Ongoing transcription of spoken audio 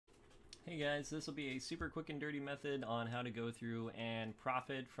Hey guys, this will be a super quick and dirty method on how to go through and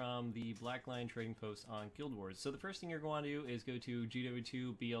profit from the black line trading posts on Guild Wars. So the first thing you're going to do is go to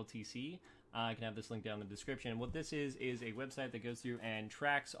GW2 BLTC. I can have this link down in the description. What this is a website that goes through and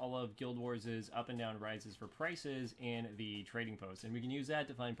tracks all of Guild Wars' up and down rises for prices in the trading posts, and we can use that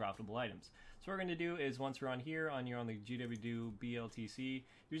to find profitable items. So what we're going to do is once we're on here, you're on the GW2 BLTC,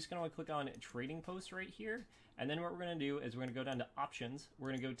 you're just going to click on trading posts right here, and then what we're going to do is we're going to go down to options. We're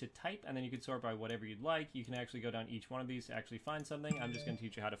going to go to type, and then you can sort by whatever you'd like. You can actually go down each one of these to actually find something. I'm just going to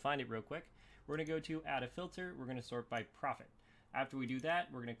teach you how to find it real quick. We're going to go to add a filter. We're going to sort by profit. After we do that,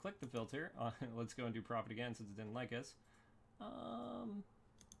 we're going to click the filter. Let's go and do profit again since it didn't like us.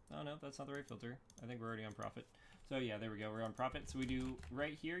 Oh no, that's not the right filter. I think we're already on profit. So yeah, there we go, we're on profit. So we do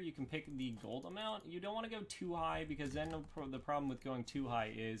right here, you can pick the gold amount. You don't want to go too high because then the problem with going too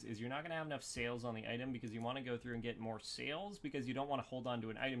high is you're not going to have enough sales on the item, because you want to go through and get more sales, because you don't want to hold on to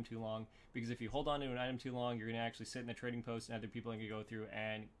an item too long, because if you hold on to an item too long, you're going to actually sit in the trading post and other people are going to go through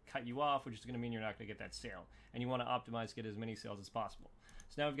and cut you off, which is going to mean you're not going to get that sale. And you want to optimize to get as many sales as possible.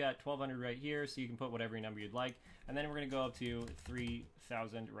 So now we've got 1200 right here, so you can put whatever number you'd like. And then we're going to go up to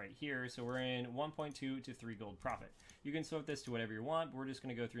 3000 right here. So we're in 1.2 to 3 gold profit. You can sort this to whatever you want, but we're just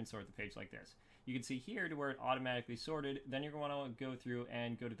going to go through and sort the page like this. You can see here to where it automatically sorted. Then you're going to go through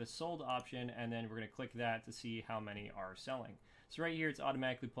and go to the sold option, and then we're going to click that to see how many are selling. So right here, it's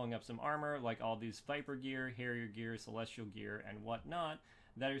automatically pulling up some armor, like all these Viper gear, Harrier gear, Celestial gear, and whatnot,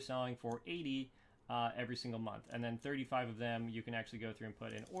 that are selling for 80 every single month. And then 35 of them you can actually go through and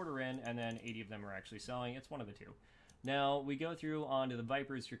put an order in, and then 80 of them are actually selling. It's one of the two. Now we go through onto the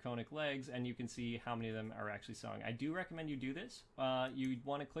Viper's Draconic Legs, and you can see how many of them are actually selling. I do recommend you do this. You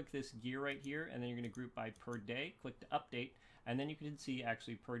want to click this gear right here, and then you're going to group by per day, click to update, and then you can see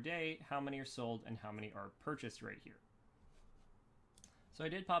actually per day how many are sold and how many are purchased right here. So I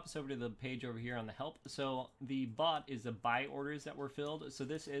did pop us over to the page over here on the help. So the bot is the buy orders that were filled. So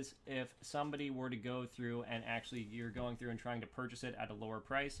this is if somebody were to go through and actually you're going through and trying to purchase it at a lower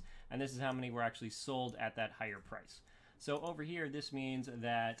price. And this is how many were actually sold at that higher price. So over here, this means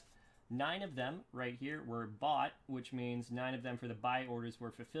that 9 of them right here were bought, which means 9 of them for the buy orders were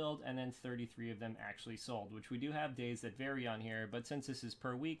fulfilled, and then 33 of them actually sold, which we do have days that vary on here, but since this is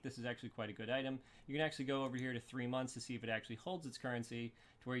per week, this is actually quite a good item. You can actually go over here to 3 months to see if it actually holds its currency,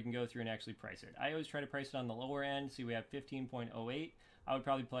 to where you can go through and actually price it. I always try to price it on the lower end. See, we have 15.08. I would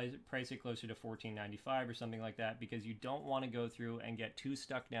probably price it closer to 14.95 or something like that, because you don't want to go through and get too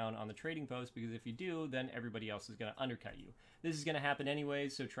stuck down on the trading post, because if you do, then everybody else is going to undercut you. This is going to happen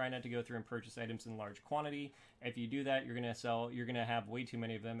anyways, so try not to go through and purchase items in large quantity. If you do that, you're going to have way too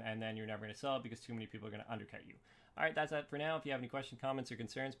many of them, and then you're never going to sell it because too many people are going to undercut you. Alright, that's that for now. If you have any questions, comments, or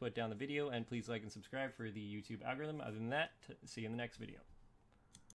concerns, put down the video, and please like and subscribe for the YouTube algorithm. Other than that, see you in the next video.